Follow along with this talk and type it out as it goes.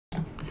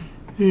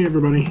Hey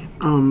everybody.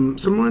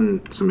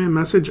 Someone sent me a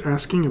message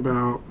asking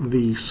about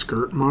the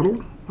skirt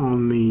model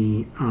on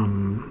the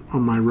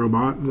on my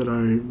robot that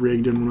I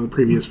rigged in one of the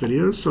previous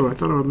videos. So I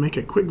thought I would make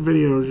a quick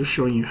video just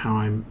showing you how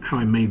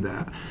I made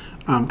that.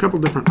 A couple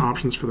different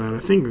options for that. I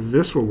think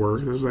this will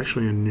work. This is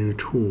actually a new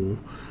tool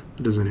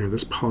that is in here.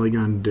 This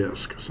polygon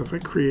disk. So if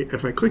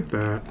I click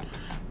that,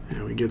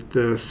 and we get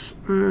this.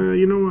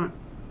 You know what?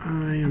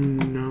 I am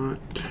not.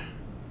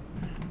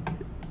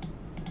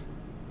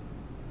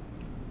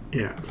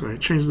 Yeah, so I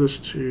changed this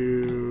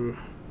to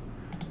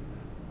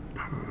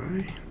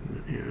pi.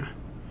 Yeah,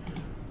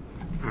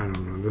 I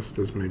don't know.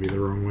 This may be the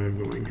wrong way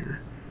of going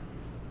here.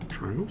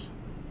 Triangles.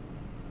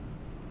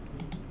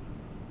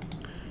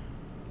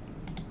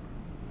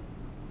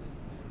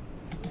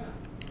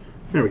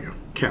 There we go.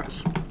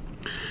 Caps.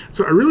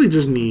 So I really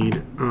just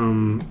need.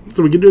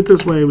 So we could do it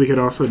this way. We could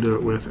also do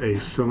it with a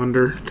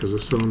cylinder because the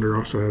cylinder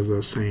also has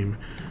those same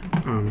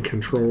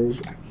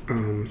controls.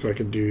 So I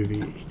could do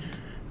the.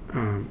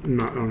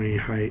 Not only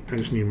height, I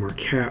just need more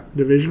cap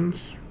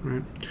divisions,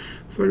 right?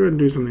 So I'll go ahead and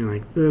do something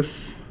like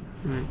this,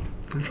 right?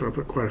 Actually, I'll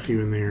put quite a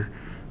few in there,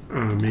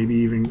 maybe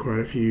even quite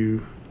a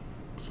few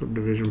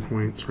subdivision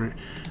points, right?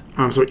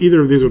 So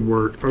either of these would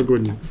work. I'll go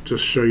ahead and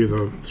just show you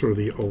the sort of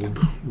the old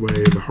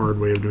way, the hard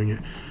way of doing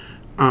it.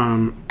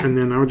 And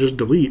then I would just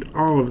delete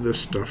all of this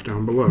stuff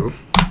down below.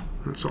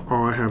 Right? So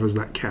all I have is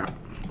that cap,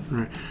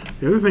 right?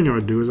 The other thing I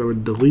would do is I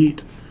would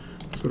delete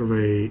sort of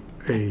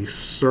a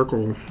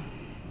circle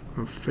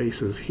of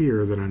faces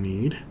here that I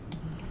need.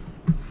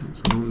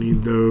 So I don't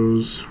need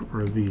those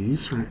or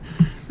these, right?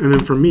 And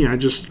then for me, I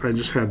just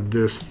had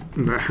this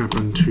that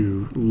happened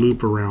to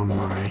loop around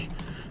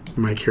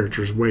my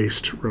character's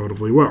waist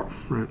relatively well,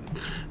 right?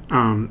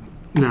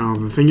 Now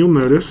the thing you'll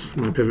notice,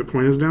 my pivot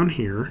point is down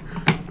here.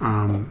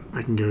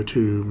 I can go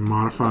to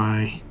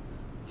modify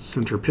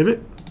center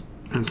pivot,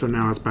 and so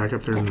now it's back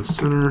up there in the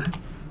center.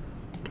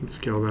 I can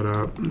scale that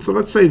up. And so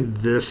let's say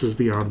this is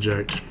the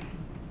object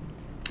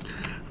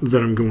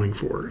that I'm going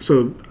for.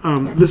 So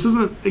this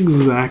isn't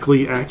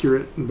exactly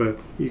accurate, but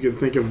you can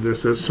think of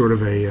this as sort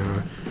of a,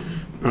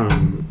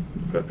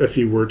 if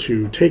you were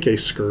to take a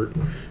skirt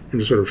and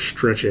just sort of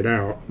stretch it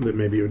out, that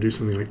maybe it would do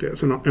something like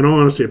this. And in all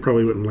honesty, it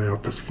probably wouldn't lay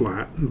out this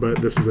flat,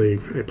 but this is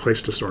a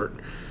place to start.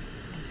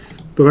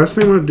 The last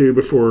thing I'm going to do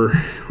before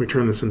we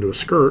turn this into a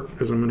skirt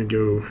is I'm going to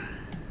go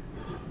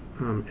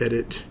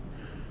edit,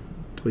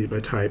 delete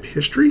by type,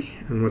 history,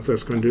 and what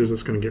that's going to do is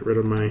it's going to get rid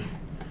of my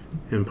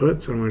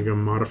input. So I'm going to go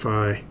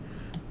modify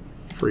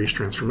freeze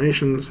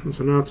transformations, and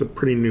so now it's a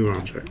pretty new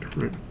object,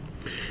 right?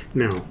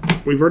 Now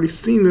we've already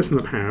seen this in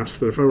the past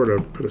that if I were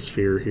to put a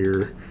sphere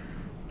here,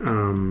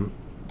 I'm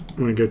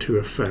going to go to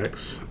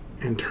effects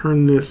and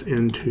turn this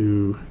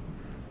into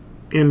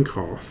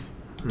nCoth,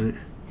 right?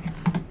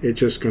 It's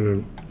just going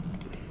to,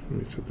 let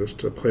me set this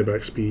to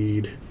playback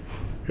speed,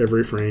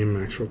 every frame,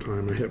 actual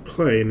time. I hit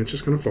play and it's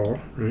just going to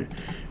fall, right?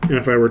 And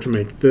if I were to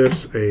make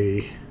this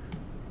a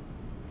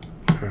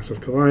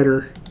passive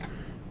collider,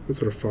 it would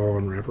sort of fall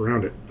and wrap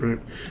around it, right?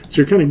 So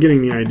you're kind of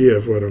getting the idea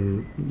of where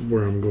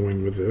I'm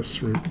going with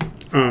this,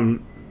 right?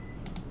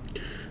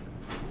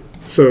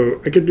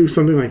 So I could do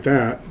something like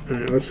that.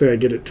 Let's say I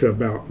get it to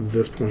about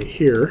this point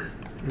here,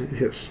 and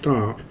hit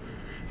stop.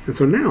 And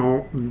so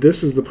now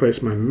this is the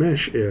place my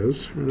mesh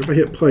is, and if I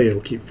hit play,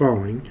 it'll keep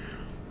falling.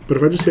 But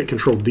if I just hit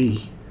Control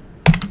D,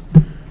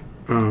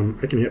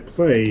 I can hit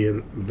play,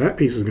 and that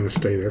piece is going to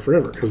stay there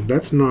forever because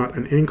that's not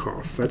an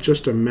nCoth. That's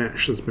just a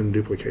mesh that's been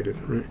duplicated,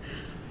 right?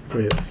 If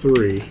I hit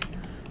 3,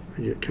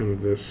 I get kind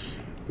of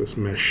this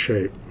mesh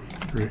shape,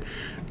 right?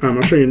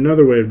 I'll show you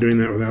another way of doing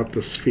that without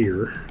the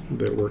sphere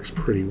that works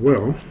pretty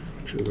well,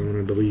 which is I'm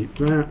going to delete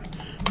that,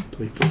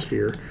 delete the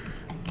sphere.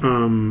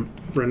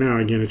 Right now,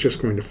 again, it's just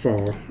going to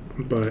fall.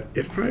 But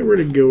if I were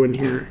to go in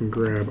here and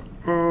grab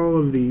all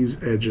of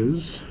these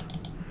edges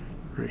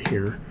right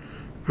here,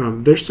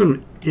 there's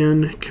some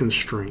N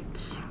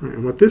constraints, right?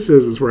 And what this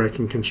is where I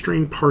can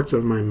constrain parts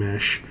of my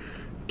mesh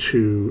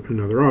to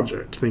another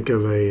object. Think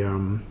of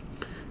a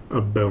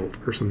belt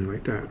or something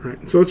like that,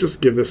 right? So let's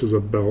just give this as a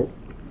belt.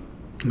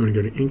 I'm going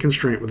to go to N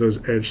constraint with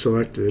those edge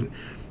selected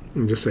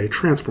and just say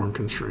transform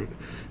constraint.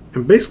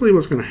 And basically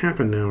what's going to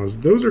happen now is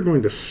those are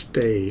going to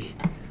stay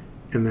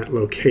in that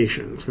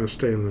location. It's going to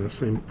stay in the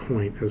same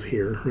point as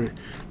here, right?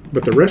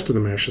 But the rest of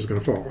the mesh is going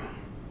to fall.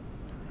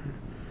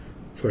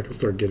 So I can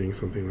start getting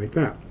something like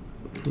that.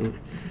 And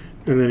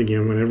then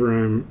again, whenever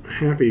I'm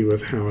happy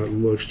with how it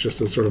looks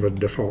just as sort of a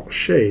default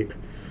shape,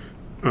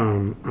 I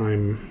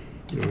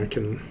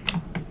can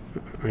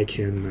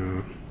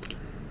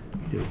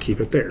keep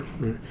it there.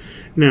 Right?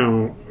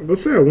 Now,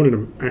 let's say I wanted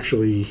to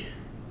actually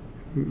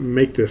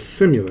make this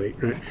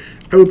simulate, right?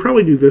 I would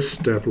probably do this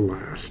step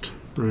last,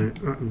 right?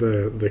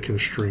 The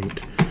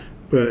constraint.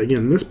 But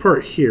again, this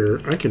part here,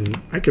 I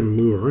can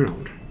move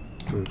around,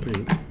 I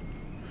think.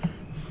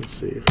 Let's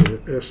see, if I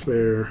hit S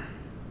there,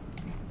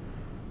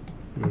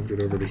 moved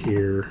it over to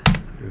here,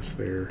 S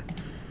there.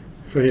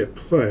 If I hit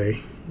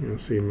play, you'll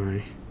see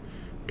my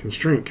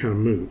constraint kind of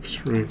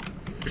moves, right?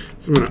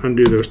 So I'm going to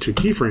undo those two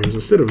keyframes.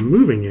 Instead of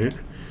moving it,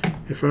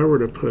 if I were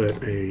to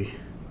put a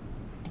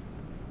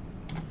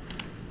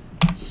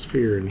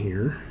sphere in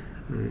here,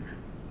 right,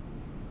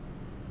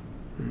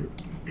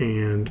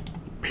 and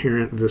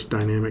parent this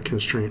dynamic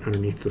constraint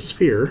underneath the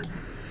sphere,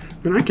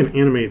 then I can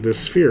animate this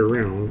sphere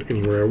around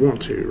anywhere I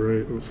want to,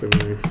 right? Let's say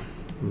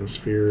my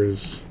sphere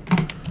is,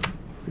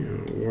 you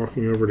know,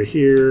 walking over to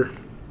here,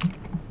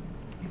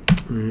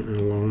 right,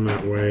 and along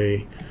that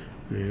way,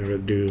 I have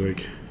it do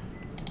like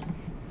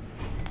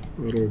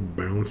little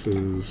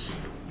bounces,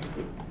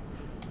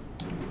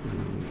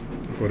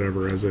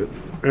 whatever, as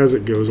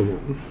it goes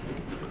along.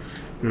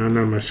 Now I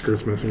know my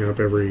skirt's messing up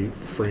every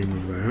frame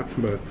of that,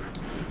 but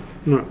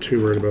I'm not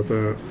too worried about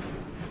that.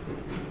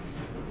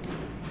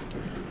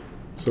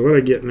 So what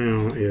I get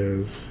now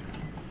is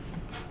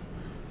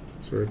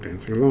sort of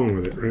dancing along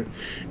with it, right?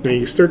 Now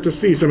you start to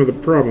see some of the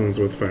problems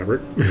with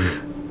Fabric,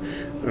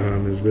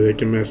 is that it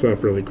can mess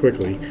up really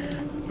quickly.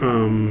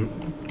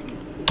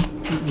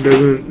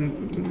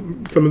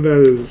 Some of that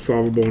is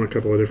solvable in a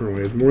couple of different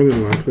ways. More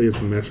than likely,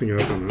 it's messing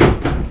up on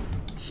a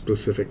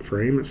specific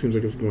frame. It seems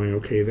like it's going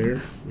okay there.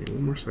 Maybe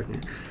one more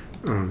second.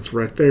 It's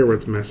right there where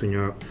it's messing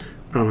up.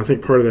 I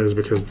think part of that is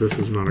because this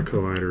is not a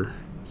collider.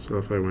 So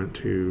if I went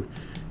to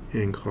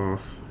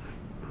nCloth,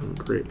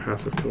 create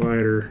passive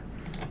collider,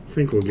 I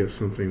think we'll get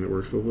something that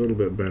works a little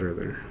bit better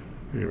there.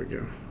 There we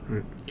go.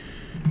 Right.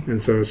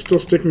 And so it's still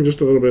sticking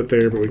just a little bit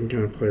there, but we can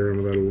kind of play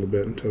around with that a little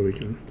bit until we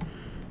can,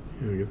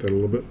 you know, get that a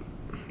little bit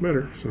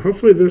better. So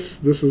hopefully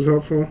this is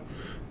helpful.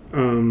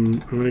 I'm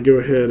going to go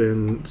ahead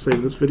and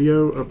save this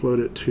video,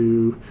 upload it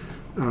to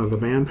the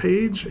band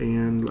page,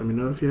 and let me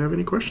know if you have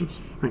any questions.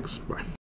 Thanks. Bye.